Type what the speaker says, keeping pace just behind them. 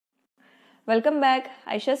Welcome back.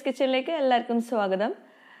 Aisha's കിച്ചണിലേക്ക് എല്ലാവർക്കും സ്വാഗതം.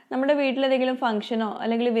 നമ്മുടെ വീട്ടിലെന്തെങ്കിലും ഫംഗ്ഷനോ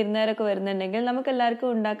അല്ലെങ്കിൽ വിരുന്നുകാരൊക്കെ വരുന്നുണ്ടെങ്കിൽ നമുക്ക് എല്ലാവർക്കും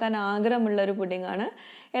ഉണ്ടാക്കാൻ ആഗ്രഹമുള്ള ഒരു പുഡിങ്ങാണ്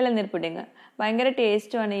ഇളനീർ പുഡിങ്. ഭയങ്കര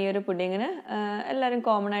ടേസ്റ്റുമാണ് ഈ ഒരു പുഡിങ്ങിന്. എല്ലാവരും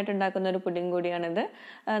കോമൺ ആയിട്ട് ഉണ്ടാക്കുന്ന ഒരു പുഡിങ് കൂടിയാണിത്.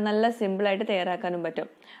 നല്ല സിമ്പിളായിട്ട് തയ്യാറാക്കാനും പറ്റും.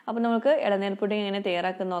 അപ്പോൾ നമുക്ക് ഇളനീർ പുഡിങ് എങ്ങനെ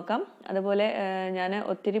തയ്യാറാക്കാൻ നോക്കാം. അതുപോലെ ഞാൻ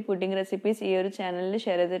ഒത്തിരി പുഡിങ് റെസിപ്പീസ് ഈ ഒരു ചാനലിൽ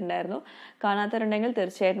ഷെയർ ചെയ്തിട്ടുണ്ടായിരുന്നു. കാണാത്തവരുണ്ടെങ്കിൽ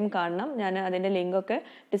തീർച്ചയായിട്ടും കാണണം. ഞാൻ അതിൻ്റെ ലിങ്കൊക്കെ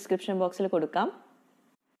ഡിസ്ക്രിപ്ഷൻ ബോക്സിൽ കൊടുക്കാം.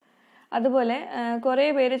 അതുപോലെ കുറേ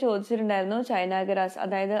പേര് ചോദിച്ചിട്ടുണ്ടായിരുന്നു ചൈനാഗ്രാസ്,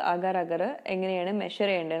 അതായത് അഗർ എങ്ങനെയാണ് മെഷർ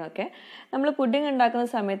ചെയ്യേണ്ടതെന്നൊക്കെ. നമ്മൾ പുഡിംഗ് ഉണ്ടാക്കുന്ന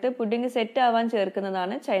സമയത്ത് പുഡിംഗ് സെറ്റ് ആവാൻ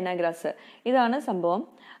ചേർക്കുന്നതാണ് ചൈനാഗ്രാസ്. ഇതാണ് സംഭവം.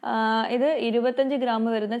 ഇത് 25 ഗ്രാം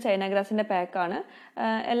വരുന്ന ചൈനാഗ്രാസിന്റെ പാക്കാണ്.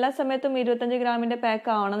 എല്ലാ സമയത്തും 25 ഗ്രാമിന്റെ പാക്ക്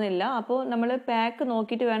ആവണമെന്നില്ല. അപ്പോൾ നമ്മൾ പാക്ക്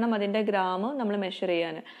നോക്കിയിട്ട് വേണം അതിന്റെ ഗ്രാം നമ്മൾ മെഷർ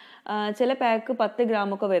ചെയ്യാൻ. ചില പാക്ക് 10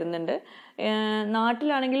 ഗ്രാമൊക്കെ വരുന്നുണ്ട്.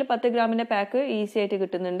 നാട്ടിലാണെങ്കിൽ 10 ഗ്രാമിന്റെ പാക്ക് ഈസി ആയിട്ട്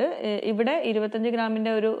കിട്ടുന്നുണ്ട്. ഇവിടെ 25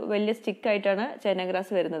 ഗ്രാമിന്റെ ഒരു വലിയ സ്റ്റിക്കായിട്ടാണ്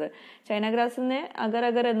ചൈനാഗ്രാസ് വരുന്നത്. ചൈനാഗ്രാസിനെ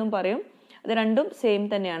അഗർ എന്നും പറയും. അത് രണ്ടും സെയിം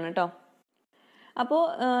തന്നെയാണ് കേട്ടോ. അപ്പോൾ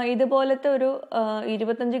ഇതുപോലത്തെ ഒരു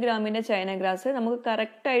 25 ഗ്രാമിന്റെ ചൈനാഗ്രാസ് നമുക്ക്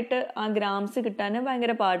കറക്റ്റായിട്ട് ആ ഗ്രാംസ് കിട്ടാൻ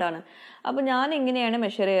ഭയങ്കര പാടാണ്. അപ്പോൾ ഞാൻ ഇങ്ങനെയാണ്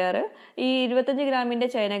മെഷർ ചെയ്യാറ്. ഈ 25 ഗ്രാമിന്റെ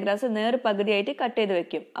ചൈനാഗ്രാസ് നേർ പകുതിയായിട്ട് കട്ട് ചെയ്ത്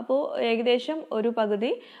വെക്കും. അപ്പോൾ ഏകദേശം ഒരു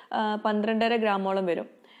പകുതി 12.5 ഗ്രാമോളം വരും.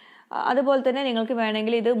 അതുപോലെ തന്നെ നിങ്ങൾക്ക്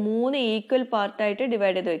വേണമെങ്കിൽ ഇത് 3 ഈക്വൽ പാർട്ടായിട്ട്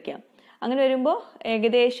ഡിവൈഡ് ചെയ്ത് വെക്കാം. അങ്ങനെ വരുമ്പോൾ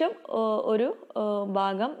ഏകദേശം ഒരു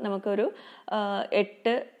ഭാഗം നമുക്കൊരു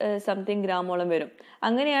 8 സംതിങ് ഗ്രാമോളം വരും.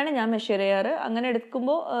 അങ്ങനെയാണ് ഞാൻ മെഷർ ചെയ്യാറ്. അങ്ങനെ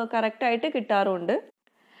എടുക്കുമ്പോൾ കറക്റ്റായിട്ട് കിട്ടാറുണ്ട്.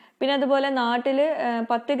 പിന്നെ അതുപോലെ നാട്ടിൽ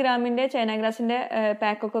 10 ഗ്രാമിന്റെ ചൈനാഗ്രാസിന്റെ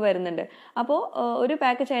പാക്കൊക്കെ വരുന്നുണ്ട്. അപ്പോൾ ഒരു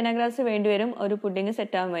പാക്ക് ചൈനാഗ്രാസ് വേണ്ടി വരും ഒരു പുഡിങ്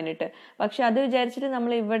സെറ്റ് ആവാൻ വേണ്ടിയിട്ട്. പക്ഷെ അത് വിചാരിച്ചിട്ട്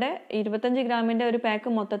നമ്മൾ ഇവിടെ 25 ഗ്രാമിന്റെ ഒരു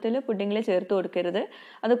പാക്ക് മൊത്തത്തിൽ പുഡിങ്ങിൽ ചേർത്ത് കൊടുക്കരുത്.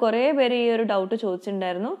 അത് കുറേ പേര് ഈ ഒരു ഡൗട്ട്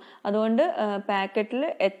ചോദിച്ചിട്ടുണ്ടായിരുന്നു. അതുകൊണ്ട് പാക്കറ്റിൽ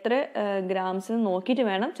എത്ര ഗ്രാംസ് നോക്കിയിട്ട്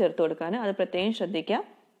വേണം ചേർത്ത് കൊടുക്കാൻ. അത് പ്രത്യേകം ശ്രദ്ധിക്കാം.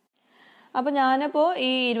 അപ്പോൾ ഞാനപ്പോൾ ഈ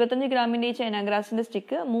 25 ഗ്രാമിന്റെ ഈ ചൈനാഗ്രാസിന്റെ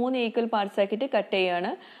സ്റ്റിക്ക് 3 ഈക്വൽ പാർട്സ് ആക്കിയിട്ട് കട്ട്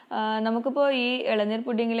ചെയ്യാണ്. നമുക്കിപ്പോൾ ഈ ഇളനീർ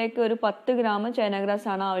പുഡിങ്ങിലേക്ക് ഒരു 10 ഗ്രാം ചൈനാഗ്രാസ്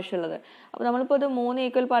ആണ് ആവശ്യമുള്ളത്. അപ്പോൾ നമ്മളിപ്പോൾ ഇത് 3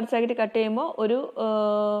 ഈക്വൽ പാർട്സ് ആക്കിയിട്ട് കട്ട് ചെയ്യുമ്പോൾ ഒരു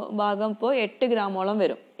ഭാഗം ഇപ്പോൾ 8 ഗ്രാമോളം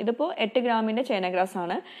വരും. ഇതിപ്പോൾ 8 ഗ്രാമിന്റെ ചൈനാഗ്രാസ്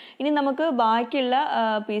ആണ്. ഇനി നമുക്ക് ബാക്കിയുള്ള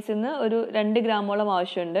പീസിൽ നിന്ന് ഒരു 2 ഗ്രാമോളം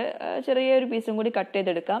ആവശ്യമുണ്ട്. ചെറിയൊരു പീസും കൂടി കട്ട്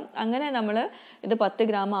ചെയ്തെടുക്കാം. അങ്ങനെ നമ്മൾ ഇത് 10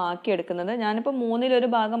 ഗ്രാം ആക്കി എടുക്കുന്നത്. ഞാനിപ്പോൾ 1/3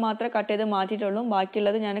 ഭാഗം മാത്രമേ കട്ട് ചെയ്ത് മാറ്റിയിട്ടുള്ളൂ.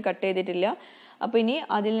 ബാക്കിയുള്ളത് ഞാൻ കട്ട് ചെയ്തിട്ടില്ല. അപ്പോൾ ഇനി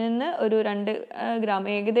അതിൽ നിന്ന് ഒരു 2 ഗ്രാം,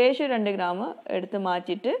 ഏകദേശം 2 ഗ്രാം എടുത്ത്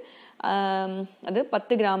മാറ്റിയിട്ട് അത്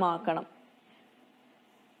 10 ഗ്രാം ആക്കണം.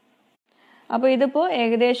 അപ്പോൾ ഇതിപ്പോൾ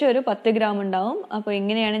ഏകദേശം ഒരു 10 ഗ്രാം ഉണ്ടാവും. അപ്പോൾ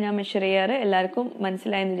ഇങ്ങനെയാണ് ഞാൻ മെഷർ ചെയ്യാറ്. എല്ലാവർക്കും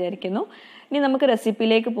മനസ്സിലായെന്ന് വിചാരിക്കുന്നു. ഇനി നമുക്ക്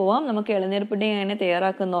റെസിപ്പിയിലേക്ക് പോവാം. നമുക്ക് ഇളനീർ പുഡിങ് എങ്ങനെ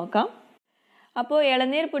തയ്യാറാക്കാൻ നോക്കാം. അപ്പോൾ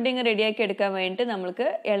ഇളനീർ പുഡിങ് റെഡിയാക്കി എടുക്കാൻ വേണ്ടിയിട്ട് നമുക്ക്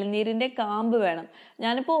ഇളനീരിൻ്റെ കാമ്പ് വേണം.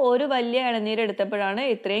 ഞാനിപ്പോൾ ഒരു വലിയ ഇളനീർ എടുത്തപ്പോഴാണ്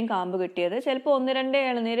ഇത്രയും കാമ്പ് കിട്ടിയത്. ചിലപ്പോൾ 1-2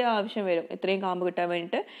 ഇളനീർ ആവശ്യം വരും ഇത്രയും കാമ്പ് കിട്ടാൻ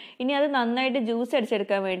വേണ്ടിയിട്ട്. ഇനി അത് നന്നായിട്ട് ജ്യൂസ്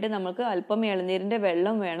അടിച്ചെടുക്കാൻ വേണ്ടിയിട്ട് നമുക്ക് അല്പം ഇളനീരിൻ്റെ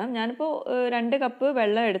വെള്ളം വേണം. ഞാനിപ്പോൾ 2 കപ്പ്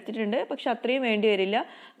വെള്ളം എടുത്തിട്ടുണ്ട്. പക്ഷെ അത്രയും വേണ്ടി വരില്ല.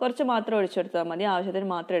 കുറച്ച് മാത്രം ഒഴിച്ചെടുത്താൽ മതി. ആവശ്യത്തിന്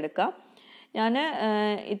മാത്രം എടുക്കാം. ഞാൻ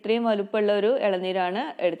ഇത്രയും വലുപ്പമുള്ള ഒരു ഇളനീരാണ്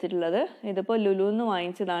എടുത്തിട്ടുള്ളത്. ഇതിപ്പോൾ ലുലുന്ന്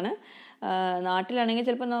വാങ്ങിച്ചതാണ്. നാട്ടിലാണെങ്കിൽ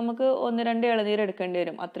ചിലപ്പോൾ നമുക്ക് 1-2 ഇളനീർ എടുക്കേണ്ടി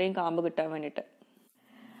വരും അത്രയും കാമ്പ് കിട്ടാൻ വേണ്ടിയിട്ട്.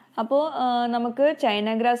 അപ്പോൾ നമുക്ക്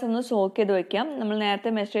ചൈനാഗ്രാസ് ഒന്ന് സോക്ക് ചെയ്ത് വെക്കാം. നമ്മൾ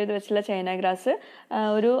നേരത്തെ മെഷർ ചെയ്ത് വെച്ചുള്ള ചൈനാഗ്രാസ്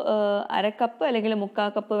ഒരു 1/2 കപ്പ് അല്ലെങ്കിൽ 1/4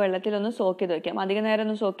 കപ്പ് വെള്ളത്തിലൊന്ന് സോക്ക് ചെയ്ത് വെക്കാം. അധികം നേരം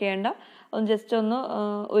ഒന്നും സോക്ക് ചെയ്യേണ്ട. ഒന്ന് ജസ്റ്റ് ഒന്ന്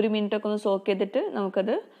 1 മിനിറ്റൊക്കെ ഒന്ന് സോക്ക് ചെയ്തിട്ട്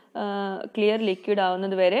നമുക്കത് ക്ലിയർ ലിക്വിഡ്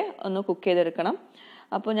ആവുന്നത് വരെ ഒന്ന് കുക്ക് ചെയ്തെടുക്കണം.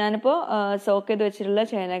 അപ്പോൾ ഞാനിപ്പോൾ സോക്ക് ചെയ്ത് വെച്ചിട്ടുള്ള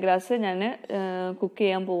ചൈനാഗ്രാസ് ഞാൻ കുക്ക്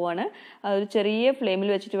ചെയ്യാൻ പോവുകയാണ്. ഒരു ചെറിയ ഫ്ലെയിമിൽ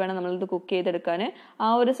വെച്ചിട്ട് വേണം നമ്മളിത് കുക്ക് ചെയ്തെടുക്കാൻ. ആ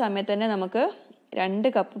ഒരു സമയത്ത് തന്നെ നമുക്ക് 2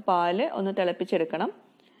 കപ്പ് പാല് ഒന്ന് തിളപ്പിച്ചെടുക്കണം.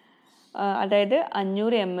 അതായത്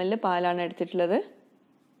 500 ml പാലാണ് എടുത്തിട്ടുള്ളത്.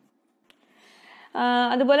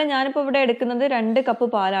 അതുപോലെ ഞാനിപ്പോൾ ഇവിടെ എടുക്കുന്നത് 2 കപ്പ്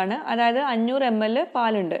പാലാണ്. അതായത് 500 ml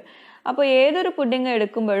പാലുണ്ട്. അപ്പോൾ ഏതൊരു പുഡിങ്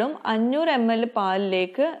എടുക്കുമ്പോഴും 500 ml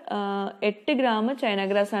പാലിലേക്ക് 8 ഗ്രാം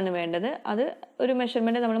ചൈനാഗ്രാസ് ആണ് വേണ്ടത്. അത് ഒരു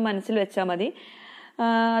മെഷർമെൻറ്റ് നമ്മൾ മനസ്സിൽ വെച്ചാൽ മതി.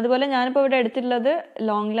 അതുപോലെ ഞാനിപ്പോൾ ഇവിടെ എടുത്തിട്ടുള്ളത്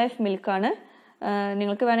ലോങ് ലൈഫ് മിൽക്കാണ്.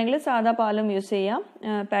 നിങ്ങൾക്ക് വേണമെങ്കിൽ സാധാ പാലും യൂസ് ചെയ്യാം.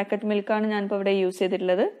 പാക്കറ്റ് മിൽക്കാണ് ഞാനിപ്പോൾ ഇവിടെ യൂസ്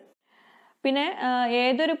ചെയ്തിട്ടുള്ളത്. പിന്നെ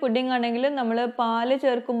ഏതൊരു പുഡിംഗ് ആണെങ്കിലും നമ്മൾ പാല്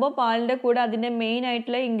ചേർക്കുമ്പോൾ പാലിൻ്റെ കൂടെ അതിൻ്റെ മെയിൻ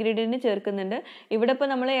ആയിട്ടുള്ള ഇൻഗ്രീഡിയൻറ്റ് ചേർക്കുന്നുണ്ട്. ഇവിടെ ഇപ്പോൾ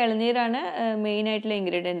നമ്മൾ ഇളനീരാണ് മെയിൻ ആയിട്ടുള്ള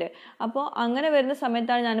ഇൻഗ്രീഡിയൻറ്റ്. അപ്പോൾ അങ്ങനെ വരുന്ന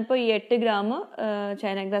സമയത്താണ് ഞാനിപ്പോൾ ഈ 8 ഗ്രാം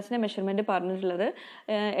ചൈനാഗ്രാസിൻ്റെ മെഷർമെൻറ്റ് പറഞ്ഞിട്ടുള്ളത്.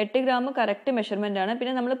 8 ഗ്രാം കറക്റ്റ് മെഷർമെൻ്റ് ആണ്.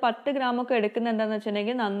 പിന്നെ നമ്മൾ 10 ഗ്രാമൊക്കെ എടുക്കുന്നത് എന്താണെന്ന്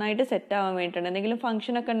വെച്ചിട്ടുണ്ടെങ്കിൽ നന്നായിട്ട് സെറ്റ് ആവാൻ വേണ്ടിയിട്ടുണ്ട്. എന്തെങ്കിലും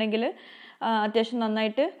ഫംഗ്ഷനൊക്കെ ഉണ്ടെങ്കിൽ അത്യാവശ്യം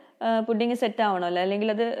നന്നായിട്ട് പുഡിംഗ് സെറ്റ് ആവണമല്ലോ, അല്ലെങ്കിൽ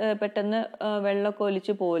അത് പെട്ടെന്ന് വെള്ളമൊക്കെ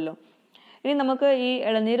ഒലിച്ച് പോകുമല്ലോ. ഇനി നമുക്ക് ഈ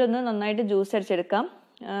ഇളനീരൊന്ന് നന്നായിട്ട് ജ്യൂസ് അടിച്ചെടുക്കാം.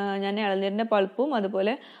 ഞാൻ ഇളനീരിൻ്റെ പൾപ്പും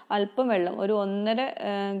അതുപോലെ അല്പം വെള്ളം, ഒരു 1.5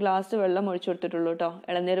 ഗ്ലാസ് വെള്ളം ഒഴിച്ചു കൊടുത്തിട്ടുള്ളൂ കേട്ടോ.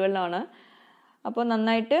 ഇളനീർ വെള്ളമാണ്. അപ്പോൾ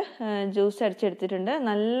നന്നായിട്ട് ജ്യൂസ് അടിച്ചെടുത്തിട്ടുണ്ട്.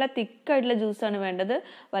 നല്ല തിക്കായിട്ടുള്ള ജ്യൂസാണ് വേണ്ടത്.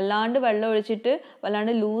 വല്ലാണ്ട് വെള്ളം ഒഴിച്ചിട്ട്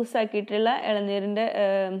വല്ലാണ്ട് ലൂസാക്കിയിട്ടുള്ള ഇളനീരിൻ്റെ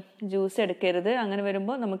ജ്യൂസ് എടുക്കരുത്. അങ്ങനെ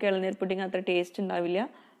വരുമ്പോൾ നമുക്ക് ഇളനീർ പുഡിങ് അത്ര ടേസ്റ്റ് ഉണ്ടാവില്ല.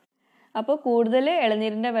 അപ്പോൾ കൂടുതൽ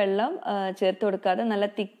ഇളനീരിൻ്റെ വെള്ളം ചേർത്ത് കൊടുക്കാതെ നല്ല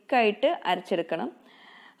തിക്കായിട്ട് അരച്ചെടുക്കണം.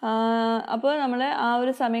 അപ്പോൾ നമ്മൾ ആ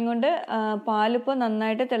ഒരു സമയം കൊണ്ട് പാലിപ്പോൾ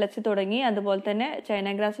നന്നായിട്ട് തിളച്ച് തുടങ്ങി. അതുപോലെ തന്നെ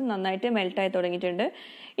ചൈന ഗ്രാസും നന്നായിട്ട് മെൽട്ടായി തുടങ്ങിയിട്ടുണ്ട്.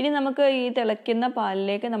 ഇനി നമുക്ക് ഈ തിളയ്ക്കുന്ന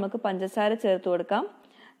പാലിലേക്ക് നമുക്ക് പഞ്ചസാര ചേർത്ത് കൊടുക്കാം.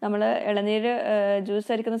 നമ്മൾ ഇളനീർ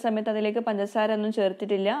ജ്യൂസ് അരിക്കുന്ന സമയത്ത് അതിലേക്ക് പഞ്ചസാര ഒന്നും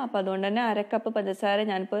ചേർത്തിട്ടില്ല. അപ്പോൾ അതുകൊണ്ട് തന്നെ 1/2 കപ്പ് പഞ്ചസാര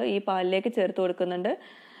ഞാനിപ്പോൾ ഈ പാലിലേക്ക് ചേർത്ത് കൊടുക്കുന്നുണ്ട്.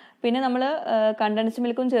 പിന്നെ നമ്മൾ കണ്ടൻസ്ഡ്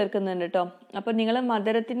മിൽക്കും ചേർക്കുന്നുണ്ട് കേട്ടോ. അപ്പോൾ നിങ്ങൾ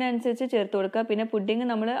മധുരത്തിനനുസരിച്ച് ചേർത്ത് കൊടുക്കുക. പിന്നെ പുഡിങ്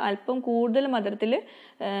നമ്മൾ അല്പം കൂടുതൽ മധുരത്തിൽ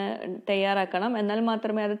തയ്യാറാക്കണം. എന്നാൽ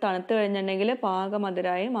മാത്രമേ അത് തണുത്ത് കഴിഞ്ഞിട്ടുണ്ടെങ്കിൽ പാക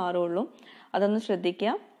മധുരമായി മാറുള്ളൂ. അതൊന്ന്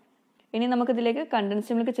ശ്രദ്ധിക്കുക. ഇനി നമുക്കിതിലേക്ക്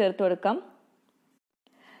കണ്ടൻസ്ഡ് മിൽക്ക് ചേർത്ത് കൊടുക്കാം.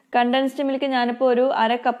 കണ്ടൻസ്ഡ് മിൽക്ക് ഞാനിപ്പോൾ ഒരു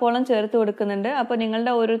 1/2 കപ്പോളം ചേർത്ത് കൊടുക്കുന്നുണ്ട്. അപ്പോൾ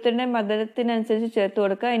നിങ്ങളുടെ ഓരോരുത്തരുടെ മധുരത്തിനനുസരിച്ച് ചേർത്ത്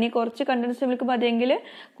കൊടുക്കുക. ഇനി കുറച്ച് കണ്ടൻസ്ഡ് മിൽക്ക് മതിയെങ്കിൽ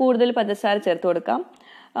കൂടുതൽ പഞ്ചസാര ചേർത്ത് കൊടുക്കാം.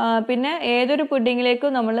 പിന്നെ ഏതൊരു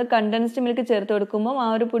പുഡിങ്ങിലേക്കും നമ്മൾ കണ്ടൻസ്ഡ് മിൽക്ക് ചേർത്ത് കൊടുക്കുമ്പോൾ ആ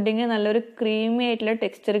ഒരു പുഡിങ് നല്ലൊരു ക്രീമി ആയിട്ടുള്ള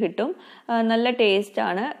ടെക്സ്ചർ കിട്ടും. നല്ല ടേസ്റ്റ്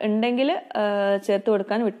ആണ്. ഉണ്ടെങ്കിൽ ചേർത്ത്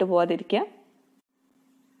കൊടുക്കാൻ വിട്ടുപോകാതിരിക്കുക.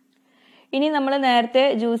 ഇനി നമ്മൾ നേരത്തെ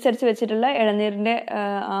ജ്യൂസ് അടിച്ച് വെച്ചിട്ടുള്ള ഇളനീരിൻ്റെ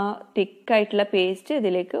ആ തിക്കായിട്ടുള്ള പേസ്റ്റ്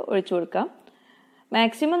ഇതിലേക്ക് ഒഴിച്ചു കൊടുക്കാം.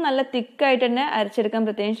 മാക്സിമം നല്ല തിക്കായിട്ട് തന്നെ അരച്ചെടുക്കാൻ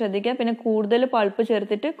പ്രത്യേകം ശ്രദ്ധിക്കുക. പിന്നെ കൂടുതൽ പൾപ്പ്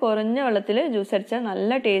ചേർത്തിട്ട് കുറഞ്ഞ വെള്ളത്തിൽ ജ്യൂസ് അടിച്ചാൽ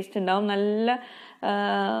നല്ല ടേസ്റ്റ് ഉണ്ടാവും.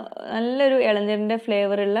 നല്ലൊരു ഇളനീരിൻ്റെ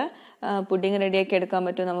ഫ്ലേവറുള്ള പുഡിങ് റെഡിയാക്കി എടുക്കാൻ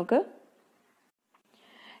പറ്റും നമുക്ക്.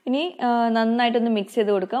 ഇനി നന്നായിട്ടൊന്ന് മിക്സ്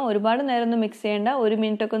ചെയ്ത് കൊടുക്കാം. ഒരുപാട് നേരം ഒന്നും മിക്സ് ചെയ്യേണ്ട. 1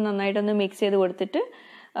 മിനിറ്റൊക്കെ നന്നായിട്ടൊന്ന് മിക്സ് ചെയ്ത് കൊടുത്തിട്ട്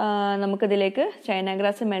നമുക്കിതിലേക്ക് ചൈന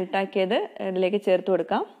ഗ്രാസ് മെൽട്ടാക്കിയത് ഇതിലേക്ക് ചേർത്ത്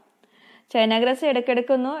കൊടുക്കാം. ചൈന ഗ്രാസ്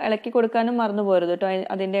ഇടയ്ക്കിടയ്ക്കൊന്ന് ഇളക്കി കൊടുക്കാനും മറന്നു പോരുത് കേട്ടോ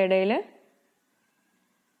അതിൻ്റെ ഇടയിൽ.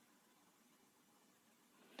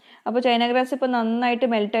 അപ്പോൾ ചൈന ഗ്രാസ് ഇപ്പോൾ നന്നായിട്ട്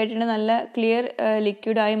മെൽറ്റ് ആയിട്ടുണ്ട്. നല്ല ക്ലിയർ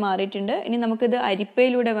ലിക്വിഡായി മാറിയിട്ടുണ്ട്. ഇനി നമുക്കിത്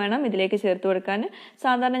അരിപ്പയിലൂടെ വേണം ഇതിലേക്ക് ചേർത്ത് കൊടുക്കാൻ.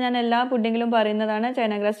 സാധാരണ ഞാൻ എല്ലാ പുഡിങ്ങിലും പറയുന്നതാണ്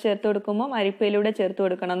ചൈന ഗ്രാസ് ചേർത്ത് കൊടുക്കുമ്പോൾ അരിപ്പയിലൂടെ ചേർത്ത്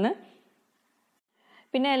കൊടുക്കണമെന്ന്.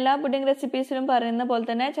 പിന്നെ എല്ലാ പുഡിംഗ് റെസിപ്പീസിലും പറയുന്ന പോലെ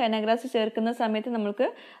തന്നെ ചൈന ഗ്രാസ് ചേർക്കുന്ന സമയത്ത് നമുക്ക്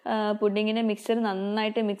പുഡിങ്ങിൻ്റെ മിക്സർ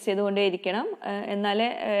നന്നായിട്ട് മിക്സ് ചെയ്തുകൊണ്ടേയിരിക്കണം. എന്നാലേ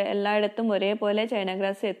എല്ലായിടത്തും ഒരേപോലെ ചൈന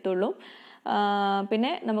ഗ്രാസ് എത്തുള്ളൂ.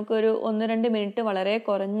 പിന്നെ നമുക്കൊരു 1-2 മിനിറ്റ് വളരെ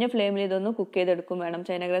കുറഞ്ഞ ഫ്ലെയിമിൽ ഇതൊന്ന് കുക്ക് ചെയ്തെടുക്കും വേണം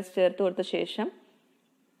ചൈന ഗ്രാസ് ചേർത്ത് കൊടുത്ത ശേഷം.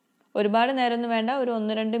 ഒരുപാട് നേരമൊന്നും വേണ്ട. ഒരു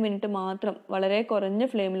 1-2 മിനിറ്റ് മാത്രം വളരെ കുറഞ്ഞ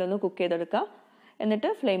ഫ്ലെയിമിലൊന്ന് കുക്ക് ചെയ്തെടുക്കുക. എന്നിട്ട്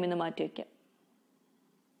ഫ്ലെയിമിൽ നിന്ന് മാറ്റി വയ്ക്കുക.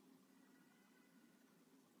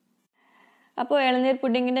 അപ്പോൾ ഇളനീർ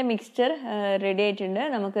പുഡിങ്ങിൻ്റെ മിക്സ്ചർ റെഡി ആയിട്ടുണ്ട്.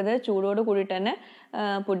 നമുക്കത് ചൂടോട് കൂടിയിട്ട് തന്നെ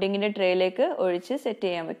പുഡിങ്ങിൻ്റെ ട്രേയിലേക്ക് ഒഴിച്ച് സെറ്റ്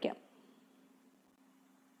ചെയ്യാൻ വയ്ക്കാം.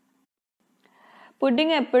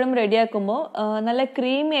 പുഡിങ് എപ്പോഴും റെഡിയാക്കുമ്പോൾ നല്ല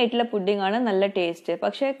ക്രീമി ആയിട്ടുള്ള പുഡിംഗ് ആണ് നല്ല ടേസ്റ്റ്.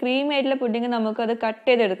 പക്ഷേ ക്രീമി ആയിട്ടുള്ള പുഡിംഗ് നമുക്കത് കട്ട്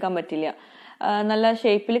ചെയ്തെടുക്കാൻ പറ്റില്ല. നല്ല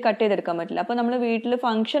ഷേപ്പിൽ കട്ട് ചെയ്തെടുക്കാൻ പറ്റില്ല. അപ്പോൾ നമ്മൾ വീട്ടിൽ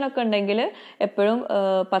ഫംഗ്ഷൻ ഒക്കെ ഉണ്ടെങ്കിൽ എപ്പോഴും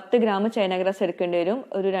 10 ഗ്രാം ചൈന ഗ്രാസ് എടുക്കേണ്ടി വരും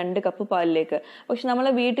ഒരു 2 കപ്പ് പാലിലേക്ക്. പക്ഷെ നമ്മൾ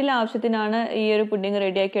വീട്ടിലെ ആവശ്യത്തിനാണ് ഈ ഒരു പുഡിംഗ്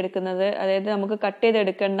റെഡിയാക്കി എടുക്കുന്നത്, അതായത് നമുക്ക് കട്ട്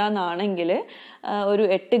ചെയ്തെടുക്കേണ്ടെന്നാണെങ്കിൽ ഒരു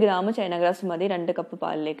 8 ഗ്രാം ചൈന ഗ്രാസ് മതി 2 കപ്പ്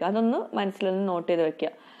പാലിലേക്ക്. അതൊന്ന് മനസ്സിലൊന്ന് നോട്ട് ചെയ്ത്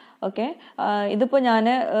വെക്കുക. ഓക്കെ, ഇതിപ്പോൾ ഞാൻ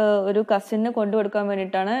ഒരു കസിന് കൊണ്ടു കൊടുക്കാൻ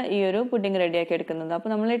വേണ്ടിയിട്ടാണ് ഈ ഒരു പുഡിംഗ് റെഡിയാക്കി എടുക്കുന്നത്. അപ്പോൾ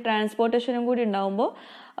നമ്മൾ ഈ ട്രാൻസ്പോർട്ടേഷനും കൂടി ഉണ്ടാകുമ്പോൾ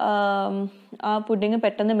ആ പുഡിംഗ്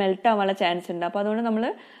പെട്ടെന്ന് മെൽറ്റ് ആവാനുള്ള ചാൻസ് ഉണ്ട്. അപ്പോൾ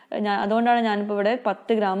അതുകൊണ്ടാണ് ഞാനിപ്പോൾ ഇവിടെ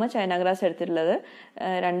 10 ഗ്രാം ചൈന ഗ്രാസ് എടുത്തിട്ടുള്ളത്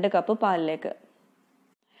 2 കപ്പ് പാലിലേക്ക്.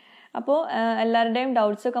 അപ്പോൾ എല്ലാവരുടെയും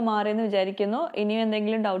ഡൗട്ട്സ് ഒക്കെ മാറിയെന്ന് വിചാരിക്കുന്നു. ഇനിയും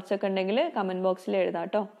എന്തെങ്കിലും ഡൗട്ട്സ് ഒക്കെ ഉണ്ടെങ്കിൽ കമൻറ്റ് ബോക്സിൽ എഴുതാം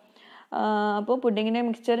കേട്ടോ. അപ്പോൾ പുഡിങ്ങിൻ്റെ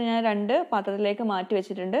മിക്സ്ചർ ഞാൻ 2 പാത്രത്തിലേക്ക് മാറ്റി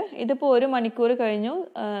വെച്ചിട്ടുണ്ട്. ഇതിപ്പോൾ 1 മണിക്കൂർ കഴിഞ്ഞു,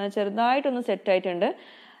 ചെറുതായിട്ടൊന്ന് സെറ്റായിട്ടുണ്ട്.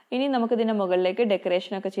 ഇനി നമുക്കിതിൻ്റെ മുകളിലേക്ക്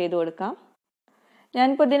ഡെക്കറേഷനൊക്കെ ചെയ്ത് കൊടുക്കാം.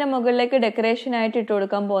 ഞാനിപ്പോൾ ഇതിൻ്റെ മുകളിലേക്ക് ഡെക്കറേഷനായിട്ട് ഇട്ട്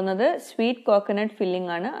കൊടുക്കാൻ പോകുന്നത് സ്വീറ്റ് കോക്കനട്ട്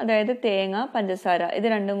ഫില്ലിംഗ് ആണ്. അതായത് തേങ്ങ, പഞ്ചസാര ഇത്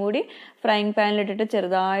രണ്ടും കൂടി ഫ്രൈങ് പാനിലിട്ടിട്ട്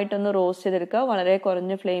ചെറുതായിട്ടൊന്ന് റോസ്റ്റ് ചെയ്തെടുക്കുക. വളരെ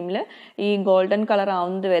കുറഞ്ഞ ഫ്ലെയിമിൽ ഈ ഗോൾഡൻ കളർ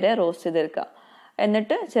ആവുന്നത് വരെ റോസ്റ്റ് ചെയ്തെടുക്കുക.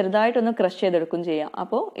 എന്നിട്ട് ചെറുതായിട്ടൊന്ന് ക്രഷ് ചെയ്തെടുക്കും ചെയ്യാം.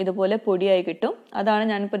 അപ്പോൾ ഇതുപോലെ പൊടിയായി കിട്ടും. അതാണ്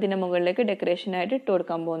ഞാനിപ്പോൾ ഇതിൻ്റെ മുകളിലേക്ക് ഡെക്കറേഷനായിട്ട് ഇട്ട്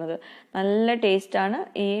കൊടുക്കാൻ പോകുന്നത്. നല്ല ടേസ്റ്റാണ്.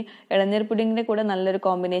 ഈ ഇളനീർ പുഡിങ്ങിൻ്റെ കൂടെ നല്ലൊരു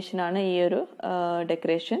കോമ്പിനേഷനാണ് ഈ ഒരു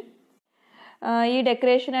ഡെക്കറേഷൻ. ഈ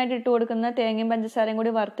ഡെക്കറേഷനായിട്ട് ഇട്ട് കൊടുക്കുന്ന തേങ്ങയും പഞ്ചസാരയും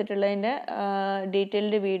കൂടി വറുത്തിട്ടുള്ളതിൻ്റെ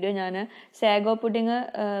ഡീറ്റെയിൽഡ് വീഡിയോ ഞാൻ സാഗോ പുഡിങ്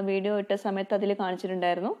വീഡിയോ ഇട്ട സമയത്ത് അതിൽ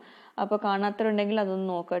കാണിച്ചിട്ടുണ്ടായിരുന്നു. അപ്പോൾ കാണാത്തവരുണ്ടെങ്കിൽ അതൊന്ന്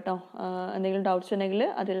നോക്കാം കേട്ടോ. എന്തെങ്കിലും ഡൗട്ട്സ് ഉണ്ടെങ്കിൽ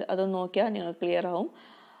അതൊന്ന് നോക്കിയാൽ നിങ്ങൾ ക്ലിയർ ആവും.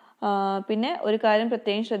 പിന്നെ ഒരു കാര്യം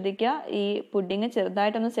പ്രത്യേകം ശ്രദ്ധിക്കുക, ഈ പുഡിങ്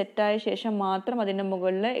ചെറുതായിട്ടൊന്ന് സെറ്റായ ശേഷം മാത്രം അതിൻ്റെ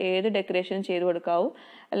മുകളിൽ ഏത് ഡെക്കറേഷനും ചെയ്ത് കൊടുക്കാവൂ.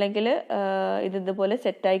 അല്ലെങ്കിൽ ഇതുപോലെ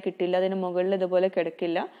സെറ്റായി കിട്ടില്ല, അതിന് മുകളിൽ ഇതുപോലെ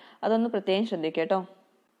കിടക്കില്ല. അതൊന്ന് പ്രത്യേകം ശ്രദ്ധിക്കുക കേട്ടോ.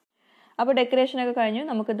 അപ്പോൾ ഡെക്കറേഷനൊക്കെ കഴിഞ്ഞു.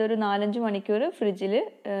 നമുക്കിതൊരു 4-5 മണിക്കൂർ ഫ്രിഡ്ജിൽ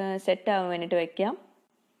സെറ്റ് ആവാൻ വേണ്ടിയിട്ട് വെക്കാം.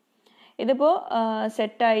 ഇതിപ്പോൾ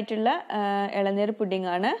സെറ്റായിട്ടുള്ള ഇളനീർ പുഡിംഗ്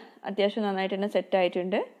ആണ്. അത്യാവശ്യം നന്നായിട്ട് തന്നെ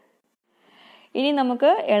സെറ്റായിട്ടുണ്ട്. ഇനി നമുക്ക്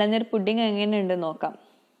ഇളനീർ പുഡിംഗ് എങ്ങനെയുണ്ടെന്ന് നോക്കാം.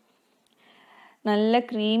 നല്ല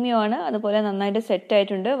ക്രീമിയാണ്, അതുപോലെ നന്നായിട്ട്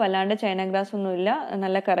സെറ്റായിട്ടുണ്ട്. വല്ലാണ്ട് ചൈനാഗ്രാസ് ഒന്നുമില്ല,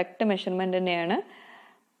 നല്ല കറക്റ്റ് മെഷർമെൻറ്റ് തന്നെയാണ്.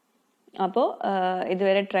 അപ്പോൾ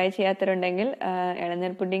ഇതുവരെ ട്രൈ ചെയ്യാത്തവരുണ്ടെങ്കിൽ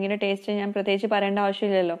ഇളനീർ പുഡിങ്ങിൻ്റെ ടേസ്റ്റ് ഞാൻ പ്രത്യേകിച്ച് പറയേണ്ട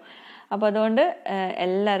ആവശ്യമില്ലല്ലോ. അപ്പോൾ അതുകൊണ്ട്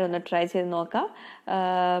എല്ലാവരും ഒന്ന് ട്രൈ ചെയ്ത് നോക്കാം.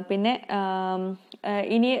 പിന്നെ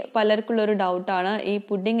ഇനി പലർക്കുള്ളൊരു ഡൗട്ടാണ് ഈ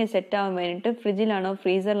പുഡിങ് സെറ്റ് ആവാൻ വേണ്ടിയിട്ട് ഫ്രിഡ്ജിലാണോ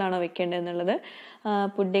ഫ്രീസറിലാണോ വെക്കേണ്ടതെന്നുള്ളത്.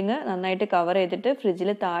 പുഡിങ് നന്നായിട്ട് കവർ ചെയ്തിട്ട്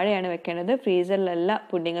ഫ്രിഡ്ജിൽ താഴെയാണ് വെക്കേണ്ടത്, ഫ്രീസറിലല്ല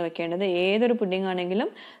പുഡിങ് വെക്കേണ്ടത്. ഏതൊരു പുഡിങ്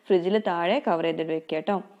ആണെങ്കിലും ഫ്രിഡ്ജിൽ താഴെ കവർ ചെയ്തിട്ട് വെക്കുക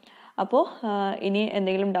കേട്ടോ. അപ്പോൾ ഇനി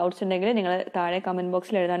എന്തെങ്കിലും ഡൗട്ട്സ് ഉണ്ടെങ്കിൽ നിങ്ങൾ താഴെ കമൻറ്റ്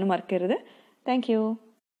ബോക്സിൽ എഴുതാനും മറക്കരുത്. താങ്ക്